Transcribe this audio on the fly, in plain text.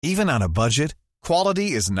Even on a budget,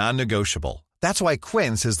 quality is non-negotiable. That's why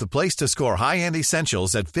Quince is the place to score high-end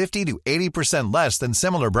essentials at 50 to 80% less than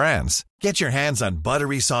similar brands. Get your hands on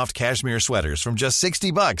buttery soft cashmere sweaters from just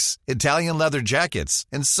 $60, Italian leather jackets,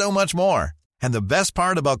 and so much more. And the best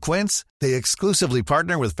part about Quince, they exclusively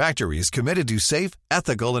partner with factories committed to safe,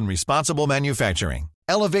 ethical, and responsible manufacturing.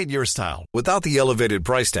 Elevate your style without the elevated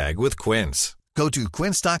price tag with Quince. Go to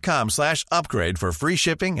quince.com/upgrade for free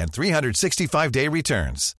shipping and 365-day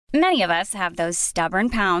returns. Many of us have those stubborn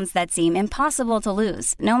pounds that seem impossible to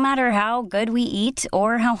lose, no matter how good we eat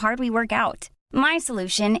or how hard we work out. My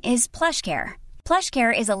solution is PlushCare.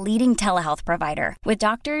 PlushCare is a leading telehealth provider with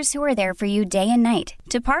doctors who are there for you day and night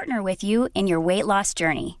to partner with you in your weight loss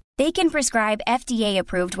journey. They can prescribe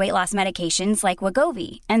FDA-approved weight loss medications like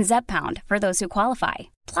Wegovy and Zepbound for those who qualify.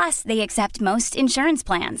 Plus, they accept most insurance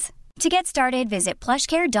plans. To get started, visit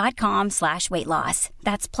plushcare.com/weightloss.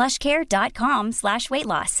 That's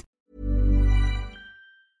plushcare.com/weightloss.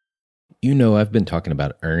 You know, I've been talking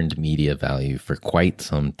about earned media value for quite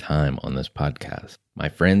some time on this podcast. My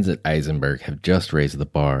friends at Eisenberg have just raised the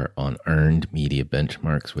bar on earned media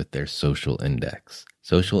benchmarks with their Social Index.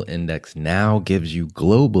 Social Index now gives you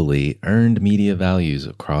globally earned media values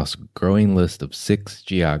across a growing list of 6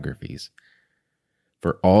 geographies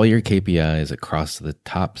for all your KPIs across the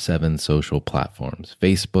top 7 social platforms: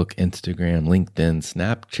 Facebook, Instagram, LinkedIn,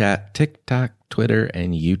 Snapchat, TikTok, Twitter,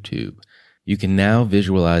 and YouTube. You can now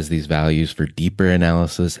visualize these values for deeper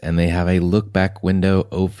analysis, and they have a look-back window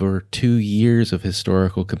over 2 years of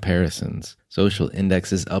historical comparisons. Social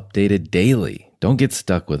Index is updated daily. Don't get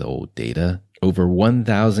stuck with old data. Over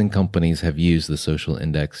 1,000 companies have used the Social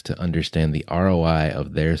Index to understand the ROI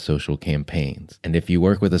of their social campaigns. And if you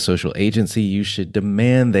work with a social agency, you should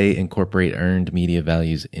demand they incorporate earned media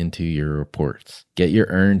values into your reports. Get your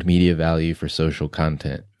earned media value for social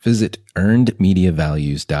content. Visit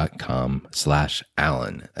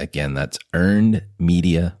earnedmediavalues.com/Alan. Again, that's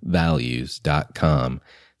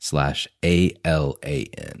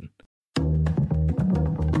earnedmediavalues.com/ALAN.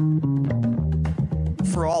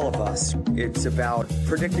 For all of us, it's about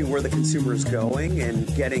predicting where the consumer is going and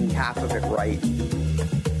getting half of it right.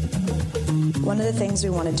 One of the things we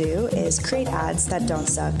want to do is create ads that don't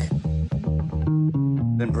suck.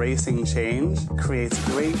 Embracing change creates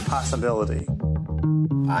great possibility.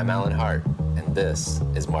 I'm Alan Hart, and this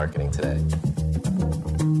is Marketing Today.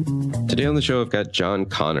 Today on the show, I've got John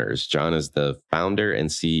Connors. John is the founder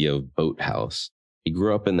and CEO of Boathouse. He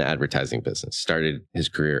grew up in the advertising business, started his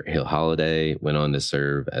career at Hill Holiday, went on to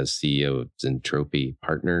serve as CEO of Zentropy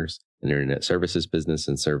Partners, an internet services business,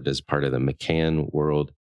 and served as part of the McCann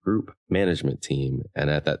World Group management team.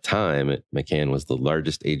 And at that time, McCann was the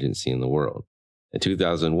largest agency in the world. In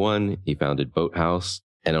 2001, he founded Boathouse.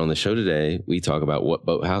 And on the show today, we talk about what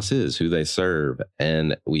Boathouse is, who they serve,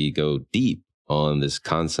 and we go deep on this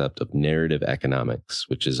concept of narrative economics,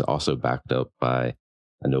 which is also backed up by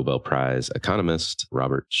a Nobel Prize economist,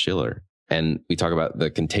 Robert Shiller. And we talk about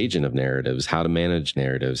the contagion of narratives, how to manage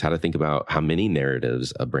narratives, how to think about how many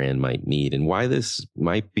narratives a brand might need, and why this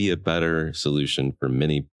might be a better solution for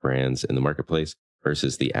many brands in the marketplace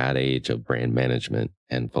versus the ad age of brand management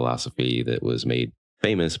and philosophy that was made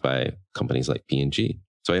famous by companies like P&G.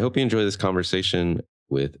 So I hope you enjoy this conversation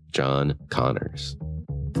with John Connors.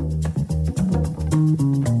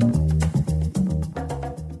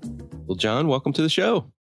 Well, John, welcome to the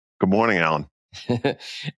show. Good morning, Alan.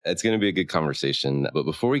 It's going to be a good conversation. But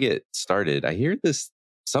before we get started, I hear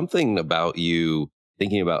something about you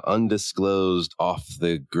thinking about undisclosed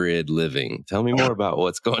off-the-grid living. Tell me more about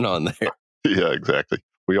what's going on there. Yeah, exactly.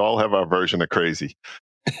 We all have our version of crazy.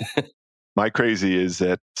 My crazy is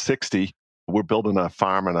at 60, we're building a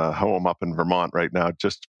farm and a home up in Vermont right now.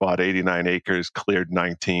 Just bought 89 acres, cleared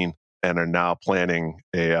 19. And are now planning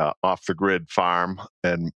a off-the-grid farm.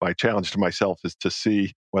 And my challenge to myself is to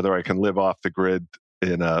see whether I can live off the grid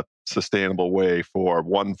in a sustainable way for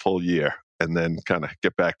 1 full year and then kind of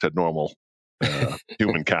get back to normal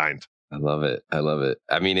humankind. I love it. I love it.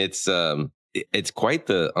 I mean, it's quite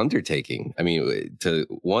the undertaking. I mean, to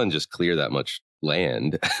one, just clear that much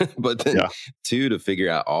land, but then 2, to figure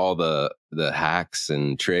out all the hacks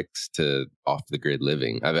and tricks to off the grid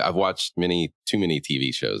living. I've watched too many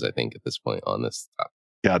TV shows, I think, at this point on this topic.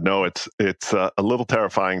 Yeah, no, it's a little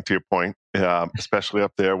terrifying to your point, especially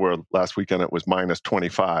up there where last weekend it was minus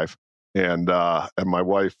 25. And my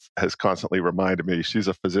wife has constantly reminded me, she's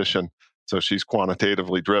a physician, so she's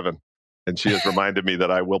quantitatively driven. And she has reminded me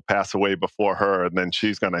that I will pass away before her, and then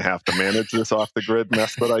she's going to have to manage this off-the-grid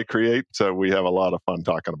mess that I create. So we have a lot of fun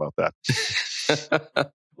talking about that.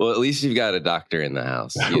 Well, at least you've got a doctor in the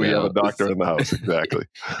house. We have a doctor in the house, exactly.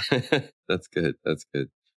 That's good. That's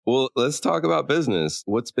good. Well, let's talk about business.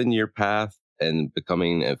 What's been your path and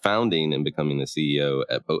founding and becoming the CEO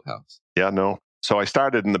at Boathouse? Yeah, no. So I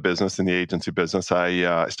started in the business, in the agency business.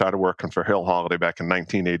 I started working for Hill Holiday back in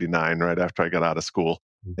 1989, right after I got out of school.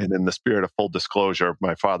 And in the spirit of full disclosure,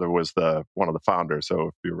 my father was one of the founders. So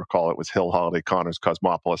if you recall, it was Hill Holiday Connors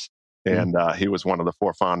Cosmopolis. And he was one of the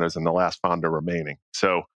 4 founders and the last founder remaining.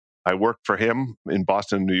 So I worked for him in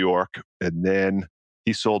Boston, New York. And then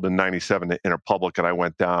he sold in 97 to Interpublic, and I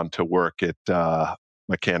went down to work at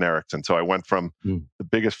McCann Erickson. So I went from the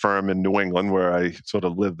biggest firm in New England, where I sort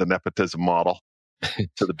of lived the nepotism model,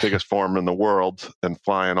 to the biggest firm in the world and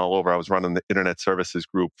flying all over. I was running the internet services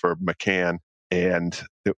group for McCann. And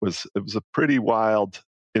it was a pretty wild,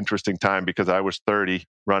 interesting time because I was 30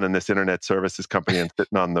 running this internet services company and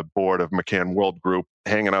sitting on the board of McCann World Group,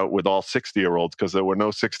 hanging out with all 60-year-olds because there were no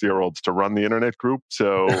 60-year-olds to run the internet group.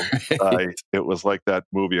 So it was like that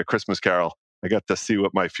movie, A Christmas Carol. I got to see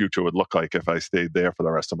what my future would look like if I stayed there for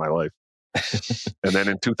the rest of my life. And then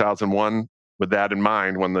in 2001, with that in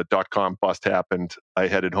mind, when the dot-com bust happened, I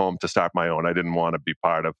headed home to start my own. I didn't want to be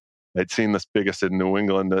part of. I'd seen this biggest in New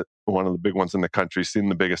England, one of the big ones in the country, seen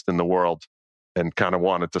the biggest in the world, and kind of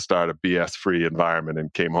wanted to start a BS-free environment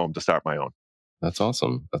and came home to start my own. That's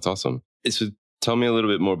awesome. So tell me a little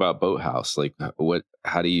bit more about Boathouse. Like,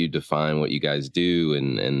 how do you define what you guys do,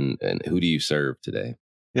 and who do you serve today?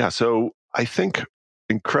 Yeah, so I think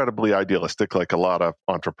incredibly idealistic, like a lot of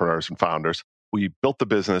entrepreneurs and founders. We built the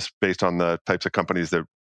business based on the types of companies that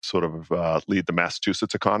sort of lead the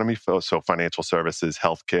Massachusetts economy. So financial services,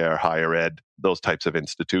 healthcare, higher ed, those types of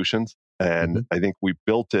institutions. And I think we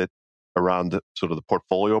built it around sort of the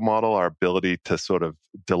portfolio model, our ability to sort of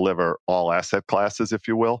deliver all asset classes, if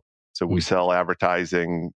you will. So we sell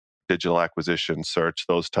advertising, digital acquisition, search,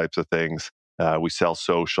 those types of things. We sell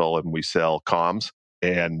social and we sell comms.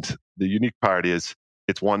 And the unique part is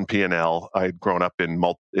it's one P&L. I'd grown up in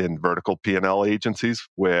vertical P&L agencies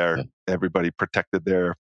where everybody protected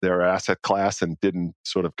their asset class and didn't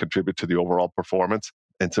sort of contribute to the overall performance.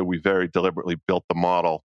 And so we very deliberately built the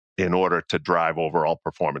model in order to drive overall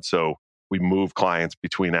performance. So we move clients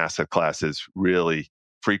between asset classes really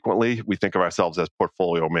frequently. We think of ourselves as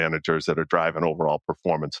portfolio managers that are driving overall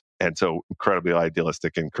performance. And so incredibly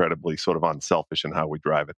idealistic, incredibly sort of unselfish in how we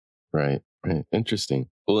drive it. Right. Interesting.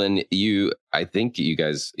 Well, and I think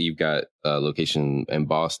you've got a location in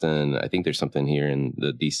Boston. I think there's something here in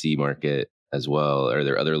the DC market as well. Are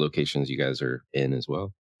there other locations you guys are in as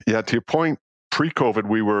well? Yeah, to your point, pre-COVID,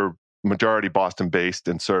 we were majority Boston based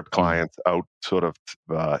and served clients out sort of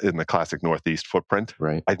in the classic Northeast footprint.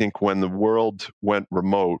 Right. I think when the world went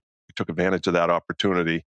remote, we took advantage of that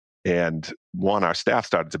opportunity. And one, our staff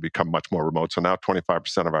started to become much more remote. So now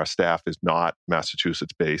 25% of our staff is not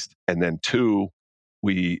Massachusetts based. And then 2,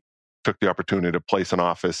 we took the opportunity to place an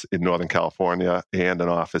office in Northern California and an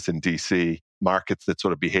office in DC, markets that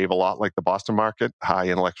sort of behave a lot like the Boston market, high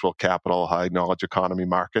intellectual capital, high knowledge economy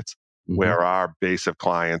markets, where our base of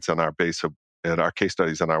clients and our case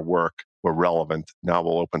studies and our work were relevant. Now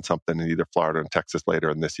we'll open something in either Florida and Texas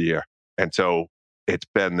later in this year. And so it's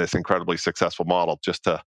been this incredibly successful model just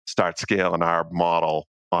to start scaling our model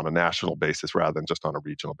on a national basis rather than just on a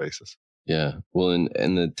regional basis. Yeah. Well,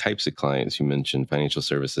 and the types of clients you mentioned, financial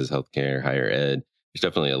services, healthcare, higher ed, there's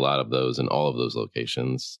definitely a lot of those in all of those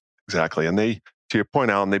locations. Exactly. And they, to your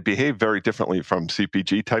point, Alan, they behave very differently from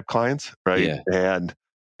CPG type clients, right? Yeah. And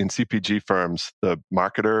in CPG firms, the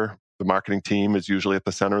marketing team is usually at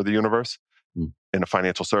the center of the universe. In a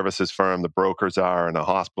financial services firm, the brokers are. In a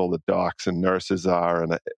hospital, the docs and nurses are.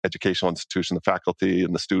 In an educational institution, the faculty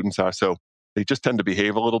and the students are. So they just tend to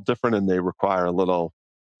behave a little different and they require a little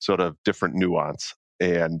sort of different nuance.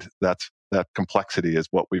 And that complexity is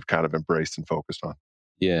what we've kind of embraced and focused on.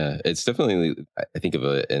 Yeah, it's definitely, I think of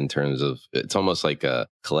it in terms of, it's almost like a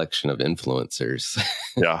collection of influencers.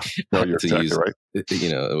 Yeah, no, you're exactly right.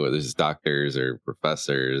 Whether it's doctors or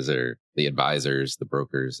professors or the advisors, the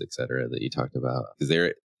brokers, et cetera, that you talked about.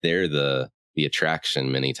 Because they're the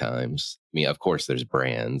attraction many times. I mean, of course, there's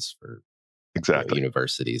brands for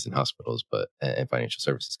universities and hospitals, and financial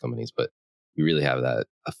services companies, but you really have that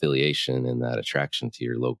affiliation and that attraction to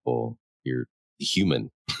your local, your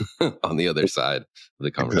human on the other side of the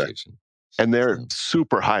conversation. Exactly. And they're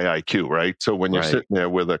super high IQ, right? So when you're sitting there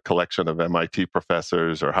with a collection of MIT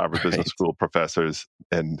professors or Harvard Business School professors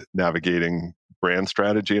and navigating brand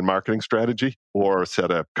strategy and marketing strategy, or a set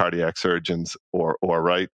of cardiac surgeons,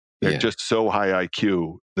 they're just so high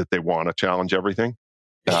IQ that they want to challenge everything.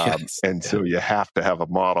 So you have to have a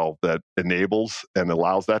model that enables and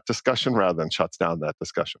allows that discussion rather than shuts down that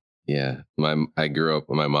discussion. Yeah. I grew up,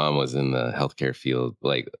 my mom was in the healthcare field,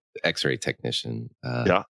 like X-ray technician.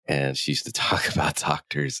 And she used to talk about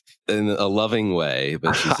doctors in a loving way,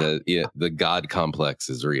 but she said, yeah, the God complex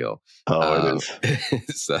is real. Oh, it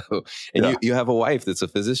is. So, and you have a wife that's a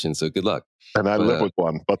physician, so good luck. And I live with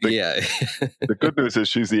one. But the good news is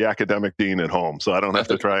she's the academic dean at home, so I don't have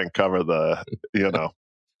to try and cover the.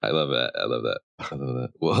 I love that.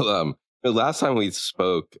 Well, the last time we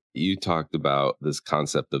spoke, you talked about this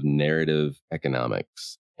concept of narrative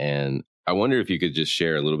economics. And I wonder if you could just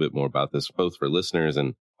share a little bit more about this, both for listeners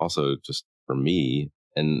and also just for me,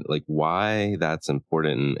 and like why that's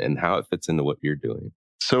important and how it fits into what you're doing.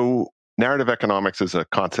 So narrative economics is a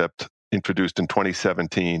concept introduced in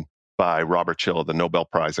 2017 by Robert Shiller, the Nobel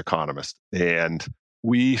Prize economist. And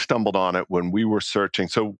we stumbled on it when we were searching.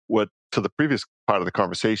 So to the previous part of the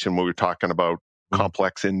conversation, when we were talking about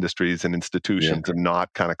complex industries and institutions and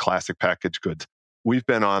not kind of classic packaged goods, we've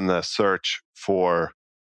been on the search for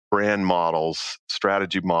brand models,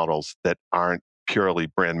 strategy models that aren't purely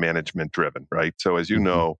brand management driven, right? So as you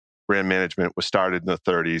know, brand management was started in the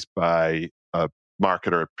 30s by a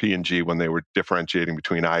marketer at P&G when they were differentiating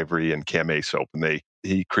between Ivory and Camay soap. And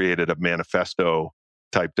he created a manifesto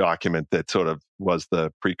type document that sort of was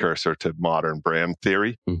the precursor to modern brand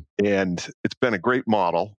theory. And it's been a great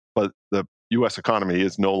model, but the US economy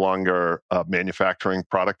is no longer a manufacturing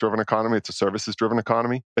product driven economy. It's a services driven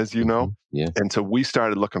economy, as you know. And so we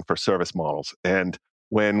started looking for service models. And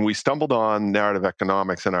when we stumbled on narrative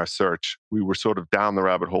economics in our search, we were sort of down the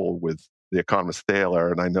rabbit hole with the economist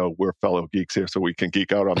Thaler. And I know we're fellow geeks here, so we can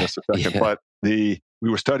geek out on this a second. But we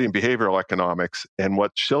were studying behavioral economics, and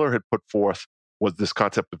what Shiller had put forth was this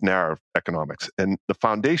concept of narrative economics. And the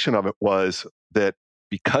foundation of it was that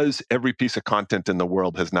because every piece of content in the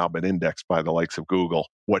world has now been indexed by the likes of Google,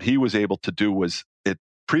 what he was able to do was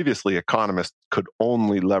previously economists could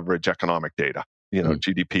only leverage economic data,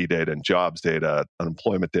 GDP data and jobs data,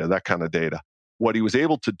 unemployment data, that kind of data. What he was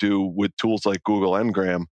able to do with tools like Google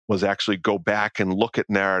Ngram was actually go back and look at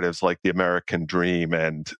narratives like the American dream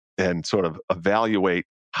and sort of evaluate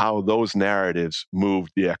how those narratives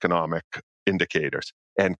moved the economic indicators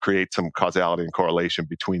and create some causality and correlation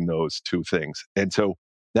between those two things. And so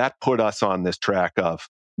that put us on this track of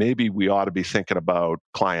maybe we ought to be thinking about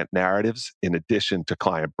client narratives in addition to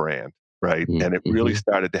client brand, right? And it really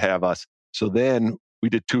started to have us. So then we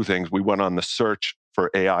did two things. We went on the search for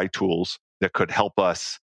AI tools that could help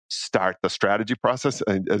us start the strategy process.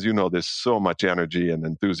 And as you know, there's so much energy and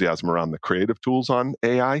enthusiasm around the creative tools on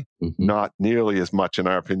AI, not nearly as much, in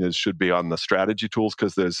our opinion, as should be on the strategy tools,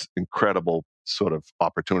 because there's incredible sort of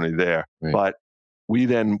opportunity there. Right. But we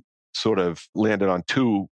then sort of landed on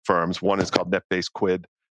two firms. One is called NetBase Quid.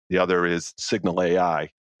 The other is Signal AI.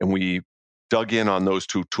 And we dug in on those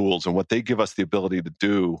two tools. And what they give us the ability to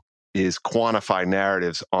do is quantify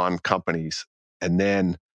narratives on companies and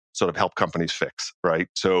then sort of help companies fix, right?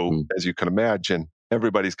 So as you can imagine,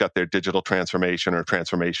 everybody's got their digital transformation or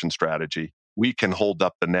transformation strategy. We can hold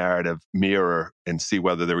up the narrative mirror and see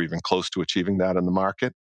whether they're even close to achieving that in the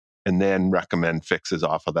market, and then recommend fixes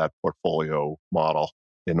off of that portfolio model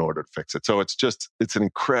in order to fix it. So it's an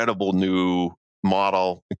incredible new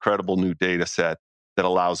model, incredible new data set that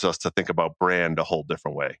allows us to think about brand a whole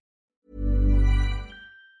different way.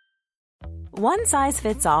 One size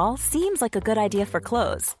fits all seems like a good idea for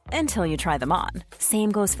clothes until you try them on.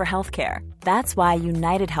 Same goes for healthcare. That's why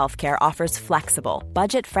United Healthcare offers flexible,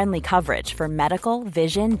 budget-friendly coverage for medical,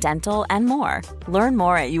 vision, dental, and more. Learn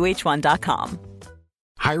more at uh1.com.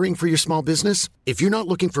 Hiring for your small business? If you're not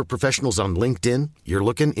looking for professionals on LinkedIn, you're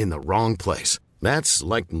looking in the wrong place. That's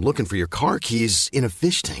like looking for your car keys in a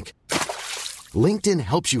fish tank. LinkedIn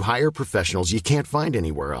helps you hire professionals you can't find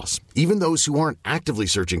anywhere else, even those who aren't actively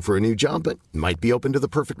searching for a new job but might be open to the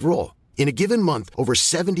perfect role. In a given month, over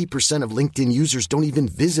 70% of LinkedIn users don't even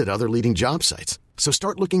visit other leading job sites. So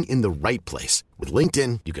start looking in the right place. With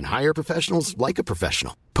LinkedIn, you can hire professionals like a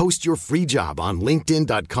professional. Post your free job on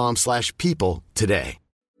linkedin.com/people today.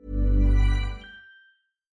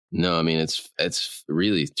 No, I mean, it's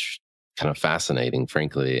really kind of fascinating,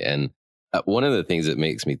 frankly. And one of the things that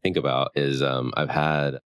makes me think about is I've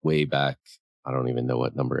had way back, I don't even know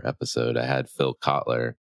what number episode, I had Phil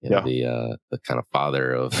Kotler, the kind of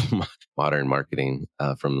father of modern marketing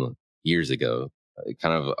from years ago,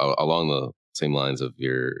 kind of along the same lines of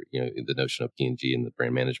your, the notion of P&G and the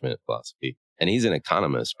brand management philosophy. And he's an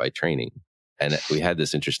economist by training. And we had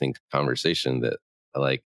this interesting conversation that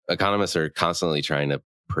like economists are constantly trying to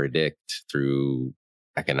predict through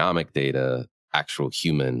economic data actual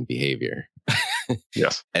human behavior.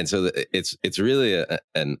 Yes. And so it's really a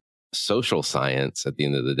social science at the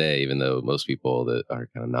end of the day, even though most people that are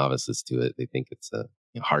kind of novices to it, they think it's a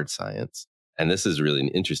hard science. And this is really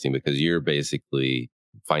interesting because you're basically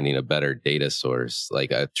finding a better data source,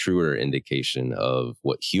 like a truer indication of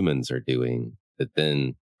what humans are doing that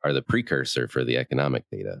then are the precursor for the economic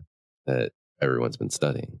data that everyone's been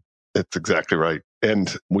studying. It's exactly right.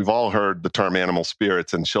 And we've all heard the term animal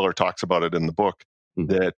spirits, and Schiller talks about it in the book,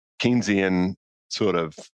 that Keynesian sort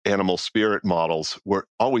of animal spirit models were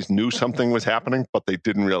always knew something was happening, but they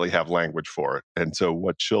didn't really have language for it. And so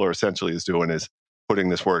what Schiller essentially is doing is putting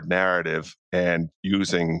this word narrative and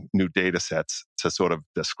using new data sets to sort of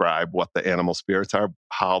describe what the animal spirits are,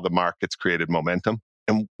 how the market's created momentum.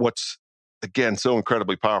 And what's, again, so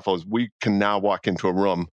incredibly powerful is we can now walk into a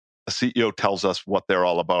room, a CEO tells us what they're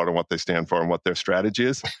all about and what they stand for and what their strategy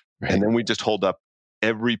is. Right. And then we just hold up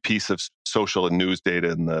every piece of social and news data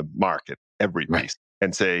in the market, every piece,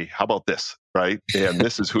 and say, how about this, right? And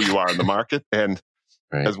this is who you are in the market. And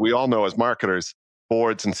as we all know, as marketers,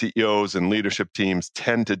 boards and CEOs and leadership teams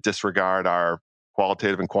tend to disregard our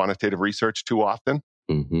qualitative and quantitative research too often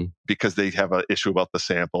because they have an issue about the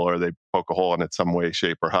sample or they poke a hole in it some way,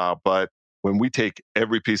 shape, or how. But when we take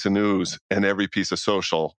every piece of news and every piece of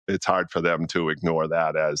social, it's hard for them to ignore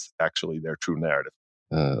that as actually their true narrative.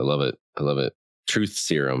 I love it. I love it. Truth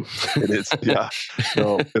serum. It is, yeah.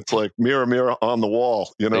 No, it's like mirror, mirror on the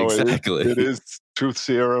wall. You know, exactly. It is truth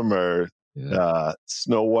serum or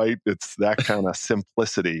Snow White. It's that kind of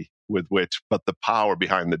simplicity with which, but the power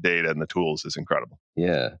behind the data and the tools is incredible.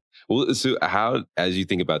 Yeah. Well, so how, as you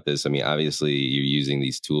think about this, I mean, obviously you're using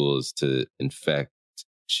these tools to infect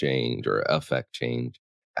change or affect change.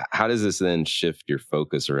 How does this then shift your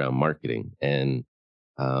focus around marketing? And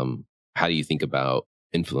how do you think about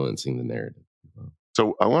influencing the narrative?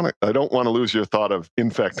 So I don't want to lose your thought of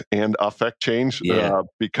infect and affect change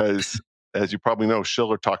because as you probably know,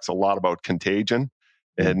 Schiller talks a lot about contagion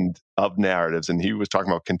and of narratives. And he was talking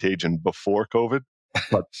about contagion before COVID,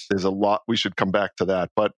 but there's a lot, we should come back to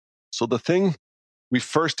that. But so the thing we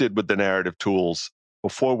first did with the narrative tools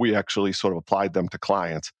before we actually sort of applied them to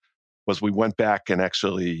clients was we went back and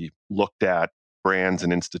actually looked at brands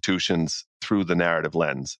and institutions through the narrative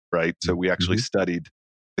lens, right? So we actually studied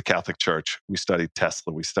the Catholic Church, we studied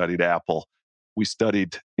Tesla, we studied Apple, we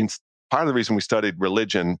studied, part of the reason we studied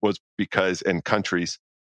religion was because, and countries,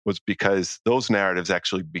 was because those narratives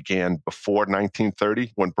actually began before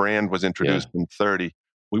 1930. When brand was introduced in 30,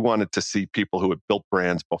 we wanted to see people who had built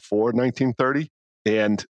brands before 1930.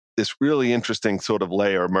 And this really interesting sort of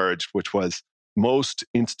layer emerged, which was most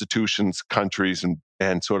institutions, countries,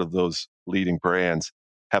 and sort of those leading brands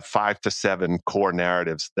have 5 to 7 core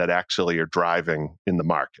narratives that actually are driving in the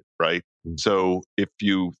market, right? So if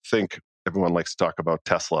you think, everyone likes to talk about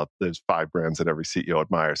Tesla, there's 5 brands that every CEO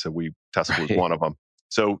admires. So Tesla was one of them.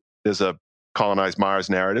 So there's a colonize Mars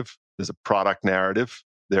narrative, there's a product narrative,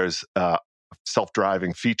 there's a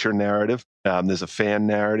self-driving feature narrative, there's a fan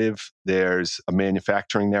narrative, there's a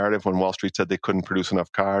manufacturing narrative when Wall Street said they couldn't produce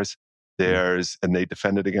enough cars. And they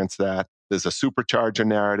defended against that. There's a supercharger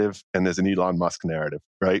narrative and there's an Elon Musk narrative,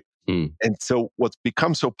 right? And so what's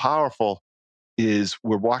become so powerful is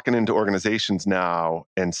we're walking into organizations now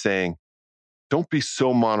and saying, don't be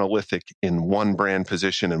so monolithic in one brand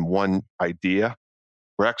position and one idea.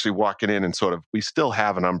 We're actually walking in and sort of, we still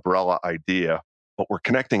have an umbrella idea, but we're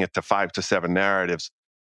connecting it to 5 to 7 narratives.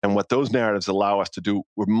 And what those narratives allow us to do,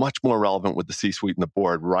 we're much more relevant with the C-suite and the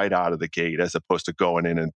board right out of the gate, as opposed to going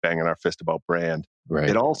in and banging our fist about brand. Right.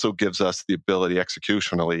 It also gives us the ability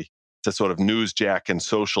executionally to sort of newsjack and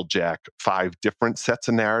social jack 5 different sets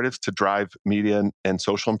of narratives to drive media and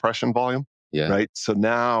social impression volume. Right. So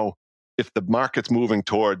now if the market's moving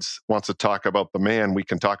towards, wants to talk about the man, we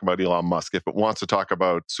can talk about Elon Musk. If it wants to talk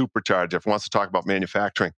about supercharge, if it wants to talk about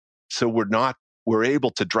manufacturing. So we're able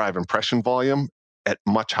to drive impression volume at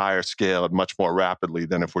much higher scale and much more rapidly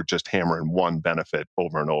than if we're just hammering one benefit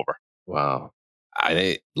over and over. Wow.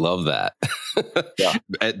 I love that.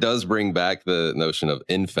 It does bring back the notion of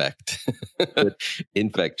infect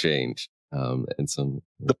change. And some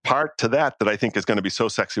the part to that I think is going to be so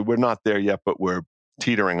sexy, we're not there yet, but we're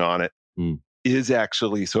teetering on it, is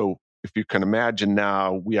actually, so if you can imagine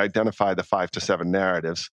now, we identify the 5 to 7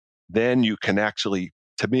 narratives, then you can actually,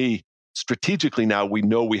 to me, strategically now we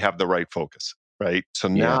know we have the right focus. Right. So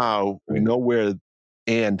now we know where,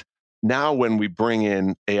 and now when we bring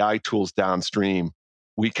in AI tools downstream,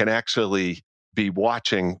 we can actually be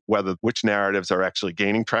watching which narratives are actually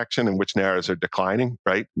gaining traction and which narratives are declining.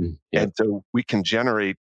 Right. And so we can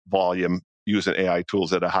generate volume using AI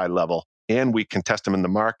tools at a high level, and we can test them in the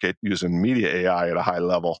market using media AI at a high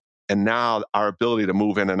level. And now our ability to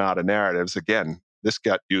move in and out of narratives, again, this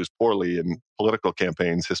got used poorly in political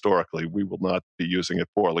campaigns historically. We will not be using it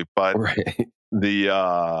poorly, but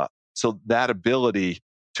so that ability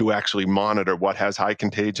to actually monitor what has high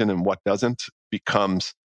contagion and what doesn't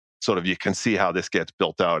becomes sort of, you can see how this gets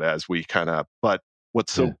built out as we but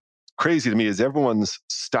what's so crazy to me is everyone's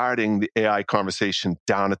starting the AI conversation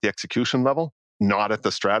down at the execution level, not at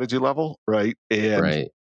the strategy level, right?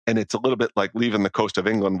 And it's a little bit like leaving the coast of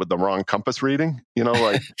England with the wrong compass reading.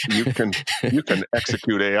 Like you can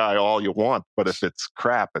execute AI all you want, but if it's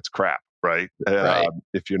crap, right?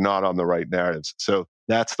 If you're not on the right narratives. So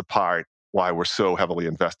that's the part why we're so heavily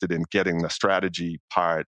invested in getting the strategy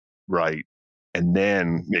part right, and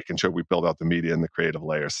then making sure we build out the media and the creative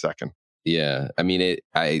layers second. Yeah. I mean,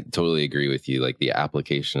 I totally agree with you. Like the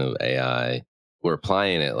application of AI, we're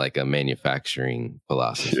applying it like a manufacturing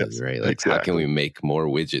philosophy, right? Like exactly. How can we make more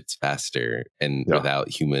widgets faster and without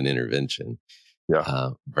human intervention?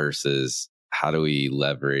 Versus how do we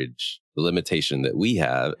leverage the limitation that we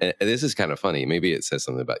have? And this is kind of funny. Maybe it says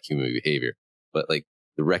something about human behavior, but like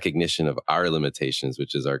the recognition of our limitations,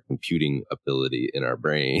 which is our computing ability in our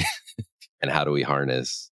brain. And how do we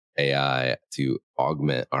harness AI to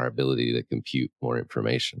augment our ability to compute more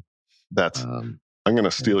information? I'm going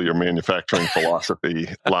to steal your manufacturing philosophy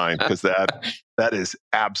line, because that is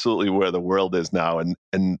absolutely where the world is now. And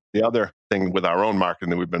the other thing with our own marketing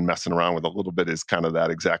that we've been messing around with a little bit is kind of that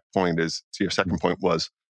exact point. Is to your second point was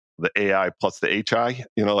the AI plus the HI.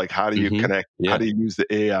 Like how do you connect? How do you use the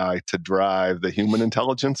AI to drive the human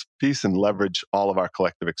intelligence piece and leverage all of our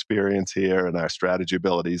collective experience here and our strategy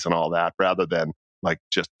abilities and all that, rather than like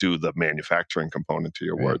just do the manufacturing component, to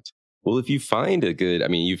your words. Well, if you find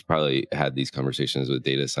you've probably had these conversations with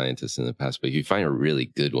data scientists in the past, but if you find a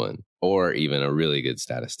really good one, or even a really good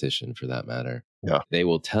statistician for that matter, they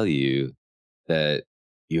will tell you that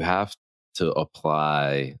you have to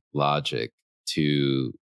apply logic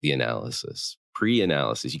to the analysis,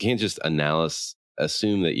 pre-analysis. You can't just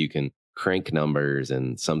assume that you can crank numbers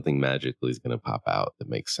and something magically is going to pop out that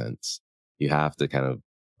makes sense. You have to kind of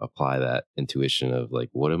apply that intuition of like,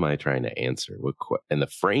 what am I trying to answer? And the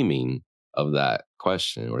framing of that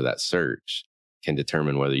question or that search can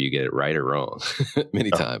determine whether you get it right or wrong. Many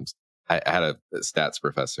times. I had a stats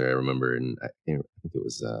professor, I remember, and I think it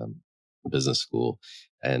was business school.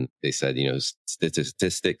 And they said,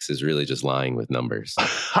 statistics is really just lying with numbers.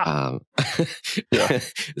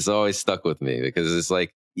 It's always stuck with me because it's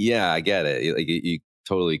like, I get it. Like you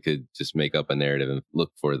totally could just make up a narrative and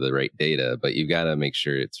look for the right data, but you've got to make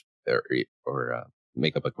sure or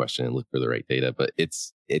make up a question and look for the right data. But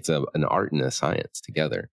it's an art and a science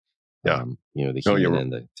together. The human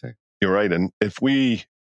and the tech. You're right. And if we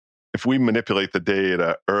manipulate the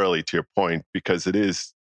data early, to your point, because it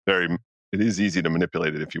is easy to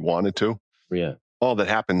manipulate it if you wanted to. Yeah. All that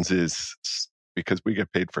happens is, because we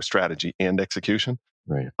get paid for strategy and execution.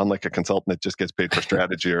 Right. Unlike a consultant that just gets paid for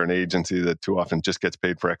strategy or an agency that too often just gets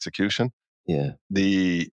paid for execution. Yeah.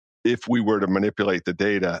 If we were to manipulate the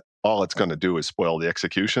data, all it's going to do is spoil the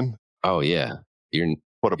execution. Oh yeah.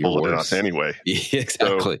 Put a bullet in us anyway.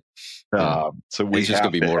 Exactly. So it's just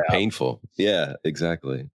going to be more painful. Yeah,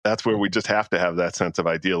 exactly. That's where we just have to have that sense of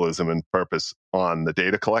idealism and purpose on the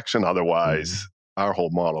data collection. Otherwise, our whole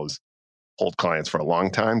model is hold clients for a long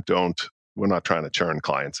time. We're not trying to churn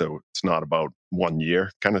clients. So it's not about 1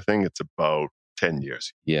 year kind of thing. It's about 10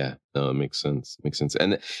 years. Yeah, no, it makes sense.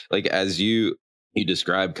 And like, as you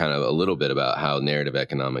described kind of a little bit about how narrative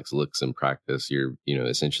economics looks in practice, you're,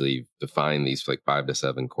 essentially define these like 5 to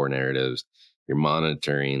 7 core narratives. You're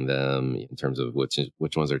monitoring them in terms of which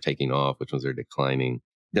ones are taking off, which ones are declining.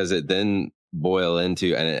 Does it then boil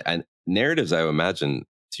into, and narratives, I would imagine,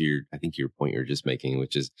 I think your point you're just making,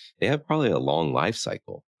 which is they have probably a long life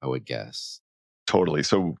cycle, I would guess. Totally.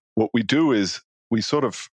 So what we do is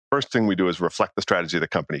first thing we do is reflect the strategy of the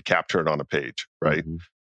company, capture it on a page, right?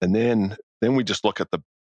 And then we just look at the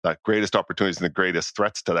greatest opportunities and the greatest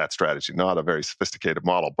threats to that strategy. Not a very sophisticated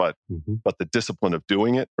model, but the discipline of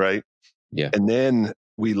doing it, right? Yeah. And then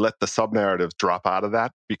we let the sub-narratives drop out of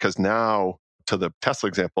that, because now, to the Tesla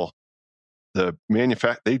example,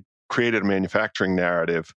 they created a manufacturing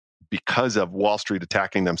narrative because of Wall Street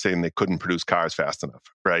attacking them, saying they couldn't produce cars fast enough,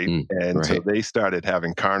 right? So they started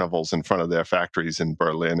having carnivals in front of their factories in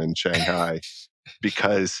Berlin and Shanghai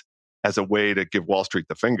because as a way to give Wall Street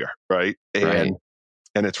the finger, right? And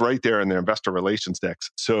it's right there in their investor relations decks.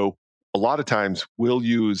 So a lot of times we'll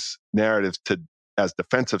use narratives as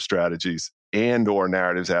defensive strategies and or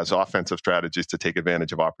narratives as offensive strategies to take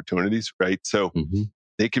advantage of opportunities, right? So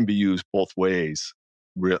they can be used both ways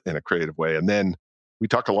in a creative way. And then we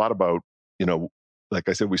talk a lot about, like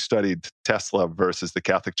I said, we studied Tesla versus the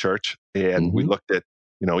Catholic Church, and we looked at,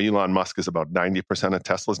 Elon Musk is about 90% of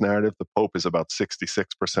Tesla's narrative. The Pope is about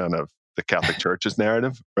 66% of the Catholic Church's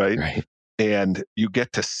narrative, right? And you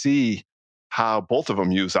get to see how both of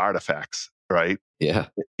them use artifacts, right? Yeah.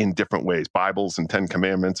 In different ways. Bibles and 10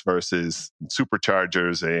 Commandments versus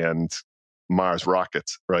superchargers and Mars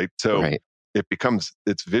rockets, right? So Right.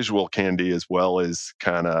 it's visual candy as well as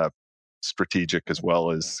kind of strategic as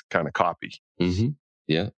well as kind of copy. Mm-hmm.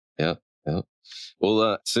 Yeah. Yeah. Yeah.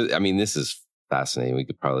 Well, so I mean, this is fascinating. We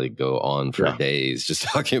could probably go on for days just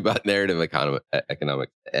talking about economic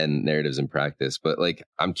and narratives in practice. But like,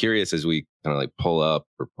 I'm curious as we kind of like pull up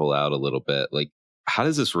or pull out a little bit, like, how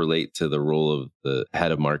does this relate to the role of the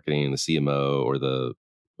head of marketing, the CMO, or the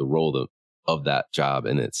role of that job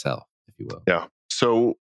in itself, if you will? Yeah.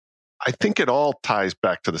 So I think it all ties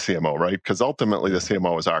back to the CMO, right? Because ultimately the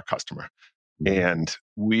CMO is our customer. And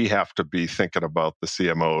we have to be thinking about the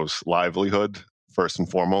CMO's livelihood first and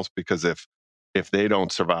foremost, because if they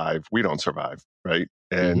don't survive, we don't survive, right?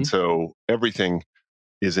 And so everything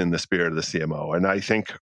is in the spirit of the CMO. And I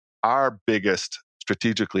think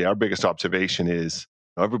strategically, our biggest observation is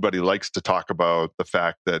everybody likes to talk about the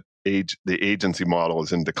fact that the agency model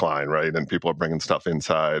is in decline, right? And people are bringing stuff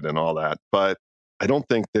inside and all that. But I don't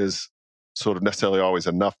think there's sort of necessarily always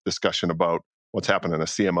enough discussion about what's happening to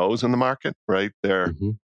CMOs in the market, right? Their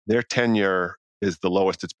tenure is the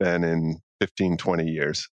lowest it's been in 15, 20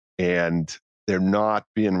 years. And they're not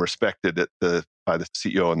being respected by the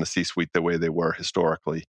CEO and the C-suite the way they were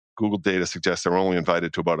historically. Google data suggests they're only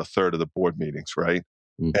invited to about a third of the board meetings, right?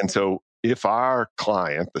 And so if our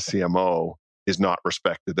client, the CMO, is not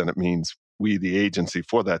respected, then it means we, the agency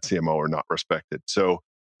for that CMO, are not respected. So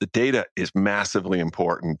the data is massively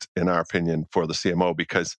important, in our opinion, for the CMO,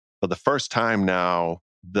 because for the first time now,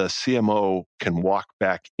 the CMO can walk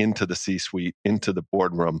back into the C-suite, into the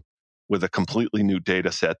boardroom with a completely new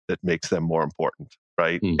data set that makes them more important,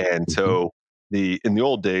 right? And so in the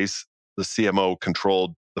old days, the CMO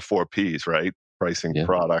controlled the 4 Ps, right? Pricing,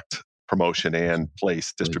 product, promotion, and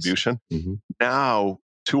place distribution. Now,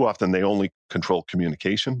 too often, they only control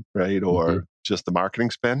communication, right? Or just the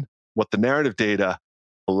marketing spend. What the narrative data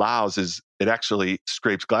allows is it actually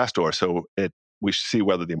scrapes Glassdoor. So we see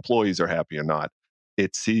whether the employees are happy or not.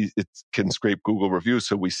 It can scrape Google reviews,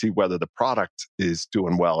 so we see whether the product is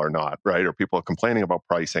doing well or not, right? Or people are complaining about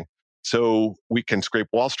pricing. So we can scrape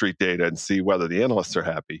Wall Street data and see whether the analysts are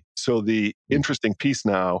happy. So the interesting piece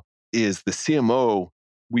now is the CMO,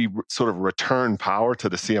 we sort of return power to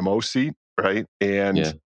the CMO seat, right?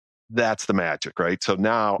 And that's the magic, right? So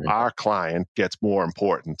now our client gets more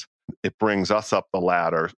important. It brings us up the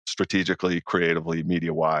ladder strategically, creatively,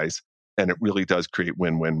 media-wise, and it really does create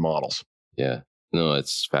win-win models. Yeah. No,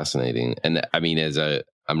 it's fascinating. And I mean, as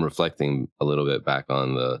I'm reflecting a little bit back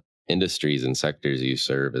on the industries and sectors you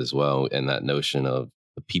serve as well, and that notion of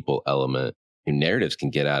the people element, your narratives can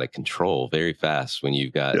get out of control very fast when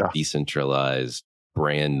you've got decentralized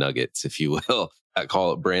brand nuggets, if you will. I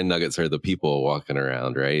call it brand nuggets are the people walking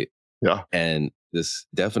around, right? Yeah. And this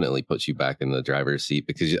definitely puts you back in the driver's seat,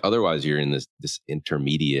 because otherwise you're in this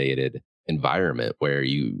intermediated environment where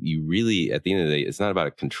you really, at the end of the day, it's not about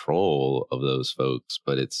a control of those folks,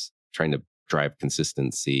 but it's trying to drive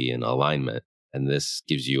consistency and alignment. And this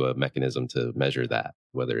gives you a mechanism to measure that,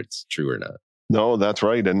 whether it's true or not. No, that's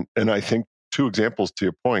right. And I think 2 examples to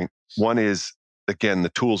your point. One is, again, the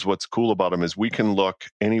tools, what's cool about them is we can look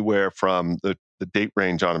anywhere from the date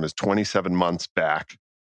range on them is 27 months back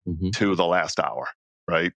to the last hour,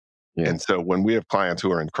 right? Yeah. And so when we have clients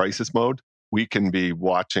who are in crisis mode, we can be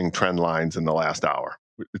watching trend lines in the last hour.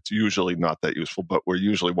 It's usually not that useful, but we're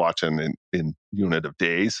usually watching in unit of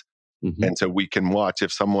days. And so we can watch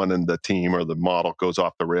if someone in the team or the model goes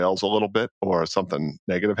off the rails a little bit or something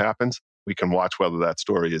negative happens, we can watch whether that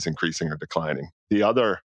story is increasing or declining. The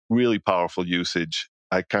other really powerful usage,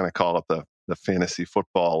 I kind of call it the fantasy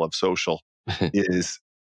football of social, is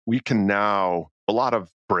we can now, a lot of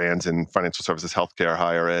brands in financial services, healthcare,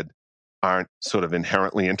 higher ed, aren't sort of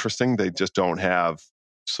inherently interesting. They just don't have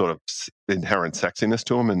sort of inherent sexiness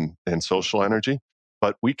to them and social energy.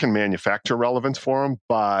 But we can manufacture relevance for them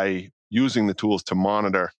by using the tools to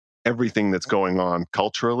monitor everything that's going on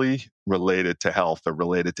culturally related to health or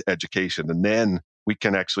related to education. And then we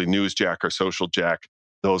can actually newsjack or social jack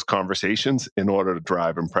those conversations in order to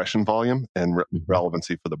drive impression volume and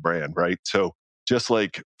relevancy for the brand, right? So just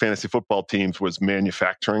like fantasy football teams was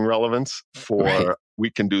manufacturing relevance we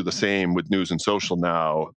can do the same with news and social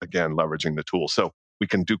now, again, leveraging the tool. So we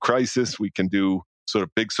can do crisis, we can do sort of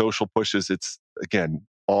big social pushes. It's, again,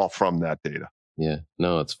 all from that data. Yeah,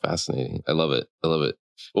 no, it's fascinating. I love it.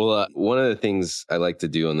 Well, one of the things I like to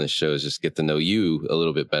do on this show is just get to know you a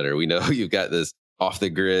little bit better. We know you've got this off the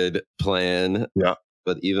grid plan. Yeah.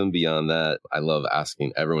 But even beyond that, I love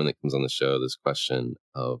asking everyone that comes on the show this question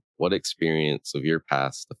of what experience of your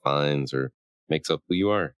past defines or makes up who you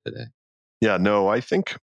are today? Yeah, no, I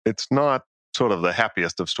think it's not sort of the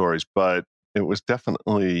happiest of stories, but it was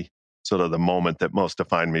definitely sort of the moment that most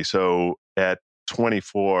defined me. So at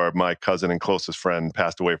 24, my cousin and closest friend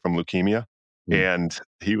passed away from leukemia, and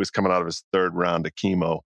he was coming out of his third round of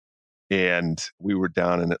chemo. And we were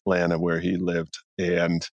down in Atlanta where he lived,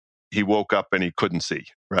 and he woke up and he couldn't see,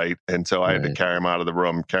 right? And so I had to carry him out of the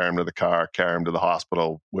room, carry him to the car, carry him to the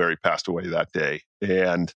hospital where he passed away that day.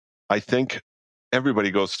 And I think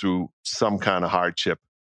everybody goes through some kind of hardship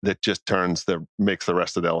that just makes the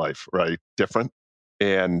rest of their life, right, different.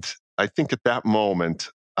 And I think at that moment,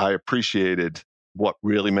 I appreciated what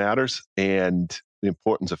really matters and the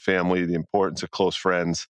importance of family, the importance of close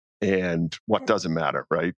friends, and what doesn't matter,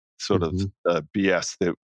 right? Sort of the BS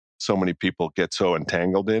that so many people get so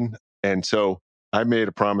entangled in. And so I made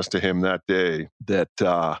a promise to him that day that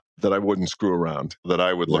I wouldn't screw around, that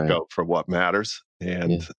I would look out for what matters.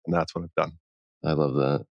 And that's what I've done. I love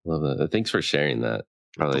that. Love that. Thanks for sharing that.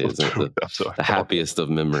 Probably isn't the happiest of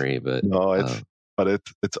memory, but no,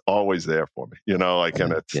 it's always there for me,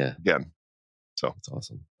 and it's again. So that's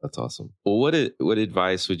awesome. That's awesome. Well, what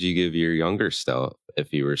advice would you give your younger self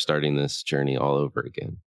if you were starting this journey all over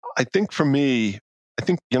again? I think for me,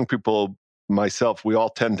 young people, myself, we all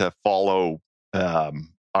tend to follow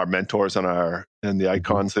our mentors and the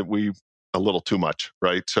icons that we a little too much,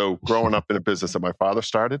 right? So growing up in a business that my father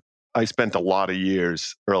started, I spent a lot of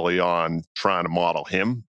years early on trying to model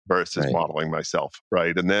him versus modeling myself,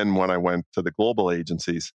 right? And then when I went to the global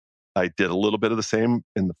agencies, I did a little bit of the same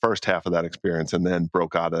in the first half of that experience and then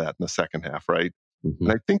broke out of that in the second half, right?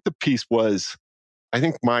 And I think the piece was, I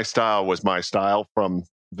think my style was my style from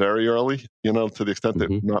very early, to the extent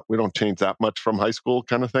that we don't change that much from high school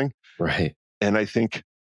kind of thing. Right. And I think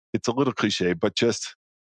it's a little cliche, but just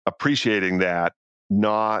appreciating that,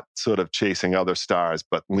 not sort of chasing other stars,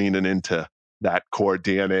 but leaning into that core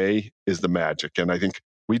DNA is the magic. And I think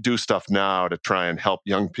we do stuff now to try and help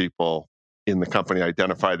young people in the company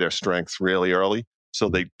identify their strengths really early so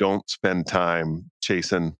they don't spend time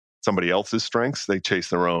chasing somebody else's strengths. They chase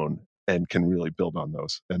their own and can really build on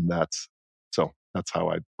those. And that's how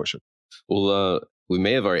I'd push it. Well, we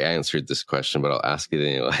may have already answered this question, but I'll ask it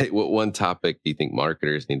anyway. What one topic do you think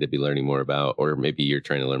marketers need to be learning more about, or maybe you're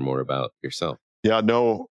trying to learn more about yourself? Yeah,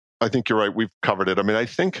 no, I think you're right. We've covered it. I mean, I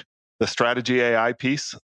think the strategy AI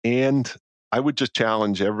piece, and I would just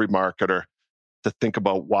challenge every marketer to think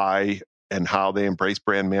about why and how they embrace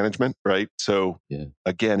brand management, right? So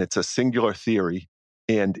again, it's a singular theory,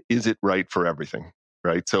 and is it right for everything,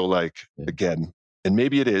 right? So again, and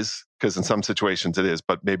maybe it is, because in some situations it is,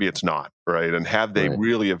 but maybe it's not, right? And have they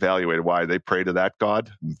really evaluated why they pray to that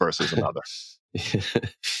God versus another?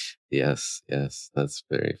 Yes, that's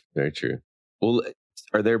very, very true. Well,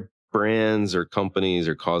 are there brands or companies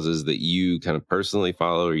or causes that you kind of personally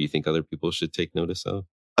follow or you think other people should take notice of?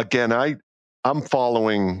 Again, I'm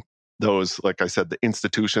following those, like I said, the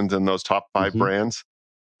institutions and those top 5 brands.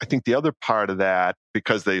 I think the other part of that,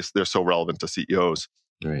 because they're so relevant to CEOs,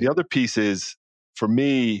 the other piece is, for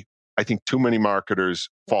me, I think too many marketers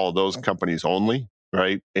follow those companies only,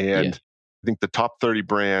 right? And I think the top 30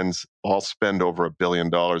 brands all spend over $1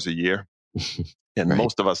 billion a year. And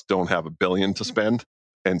most of us don't have $1 billion to spend.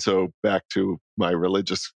 And so back to my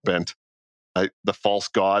religious bent, the false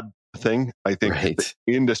God thing, I think the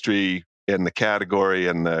industry and the category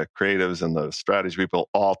and the creatives and the strategy people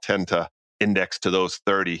all tend to index to those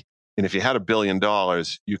 30. And if you had $1 billion,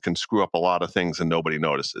 you can screw up a lot of things and nobody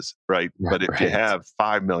notices, right? But if you have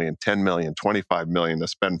 5 million, 10 million, 25 million to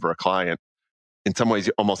spend for a client, in some ways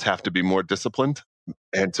you almost have to be more disciplined.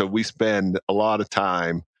 And so we spend a lot of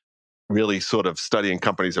time really sort of studying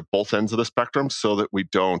companies at both ends of the spectrum so that we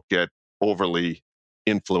don't get overly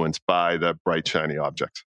influenced by the bright, shiny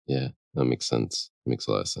objects. Yeah, that makes sense. Makes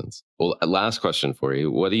a lot of sense. Well, last question for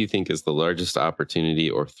you. What do you think is the largest opportunity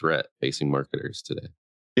or threat facing marketers today?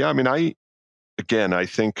 Yeah, I mean, I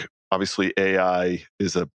think obviously AI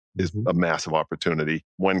is a massive opportunity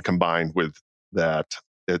when combined with that,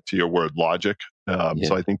 to your word, logic.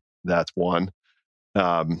 So I think that's one.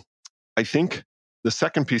 I think the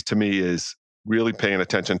second piece to me is really paying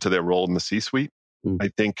attention to their role in the C-suite.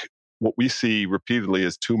 I think what we see repeatedly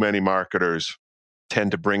is too many marketers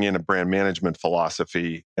tend to bring in a brand management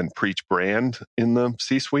philosophy and preach brand in the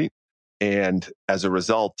C-suite. And as a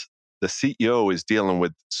result, the CEO is dealing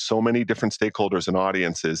with so many different stakeholders and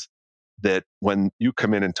audiences that when you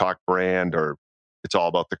come in and talk brand or it's all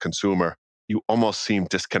about the consumer, you almost seem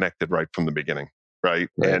disconnected right from the beginning, right?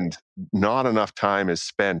 And not enough time is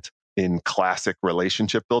spent in classic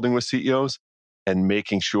relationship building with CEOs and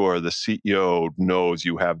making sure the CEO knows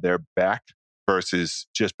you have their back versus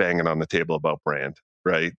just banging on the table about brand,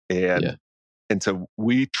 right? And so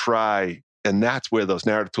we try, and that's where those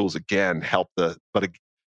narrative tools again help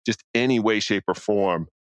just any way, shape, or form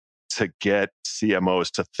to get CMOs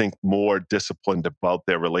to think more disciplined about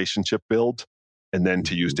their relationship build and then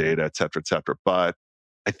to use data, et cetera, et cetera. But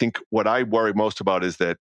I think what I worry most about is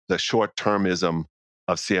that the short-termism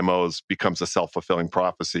of CMOs becomes a self-fulfilling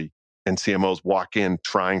prophecy, and CMOs walk in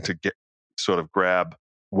trying to grab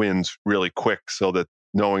wins really quick so that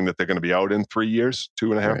knowing that they're going to be out in 3 years,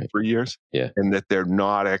 2.5, 3 years, and that they're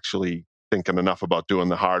not actually thinking enough about doing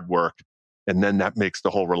the hard work. And then that makes the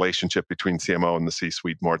whole relationship between CMO and the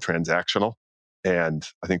C-suite more transactional. And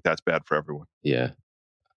I think that's bad for everyone. Yeah,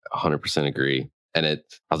 100% agree. And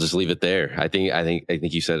I'll just leave it there. I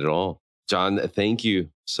think you said it all. John, thank you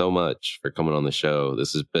so much for coming on the show.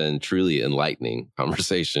 This has been truly enlightening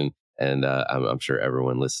conversation, and I'm sure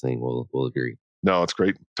everyone listening will agree. No, it's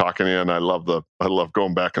great talking to you, and I love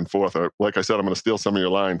going back and forth. Like I said, I'm going to steal some of your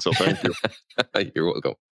lines, so thank you. You're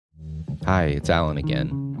welcome. Hi, it's Alan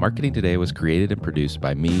again. Marketing Today was created and produced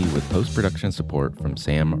by me with post-production support from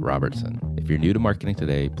Sam Robertson. If you're new to Marketing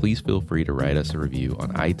Today, please feel free to write us a review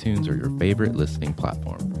on iTunes or your favorite listening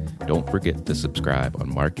platform. Don't forget to subscribe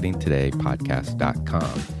on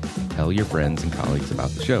marketingtodaypodcast.com. Tell your friends and colleagues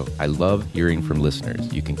about the show. I love hearing from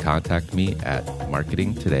listeners. You can contact me at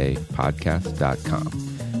marketingtodaypodcast.com.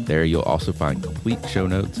 There you'll also find complete show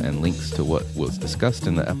notes and links to what was discussed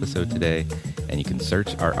in the episode today, and you can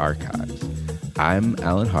search our archives. I'm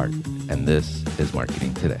Alan Hart, and this is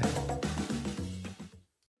Marketing Today.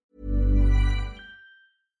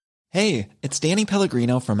 Hey, it's Danny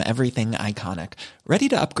Pellegrino from Everything Iconic. Ready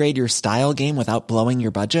to upgrade your style game without blowing your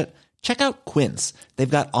budget? Check out Quince. They've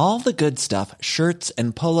got all the good stuff, shirts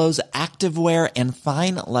and polos, activewear, and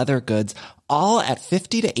fine leather goods, all at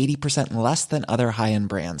 50 to 80% less than other high-end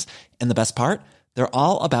brands. And the best part? They're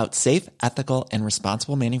all about safe, ethical, and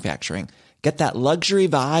responsible manufacturing. Get that luxury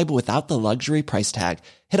vibe without the luxury price tag.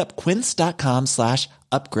 Hit up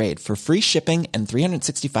quince.com/upgrade for free shipping and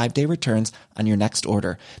 365-day returns on your next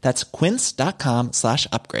order. That's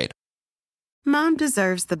quince.com/upgrade. Mom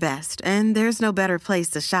deserves the best, and there's no better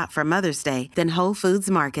place to shop for Mother's Day than Whole Foods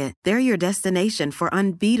Market. They're your destination for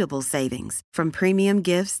unbeatable savings, from premium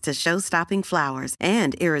gifts to show-stopping flowers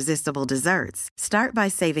and irresistible desserts. Start by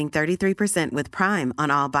saving 33% with Prime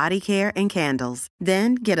on all body care and candles.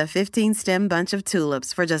 Then get a 15-stem bunch of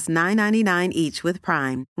tulips for just $9.99 each with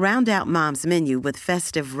Prime. Round out Mom's menu with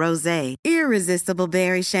festive rosé, irresistible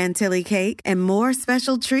berry chantilly cake, and more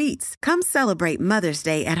special treats. Come celebrate Mother's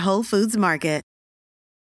Day at Whole Foods Market.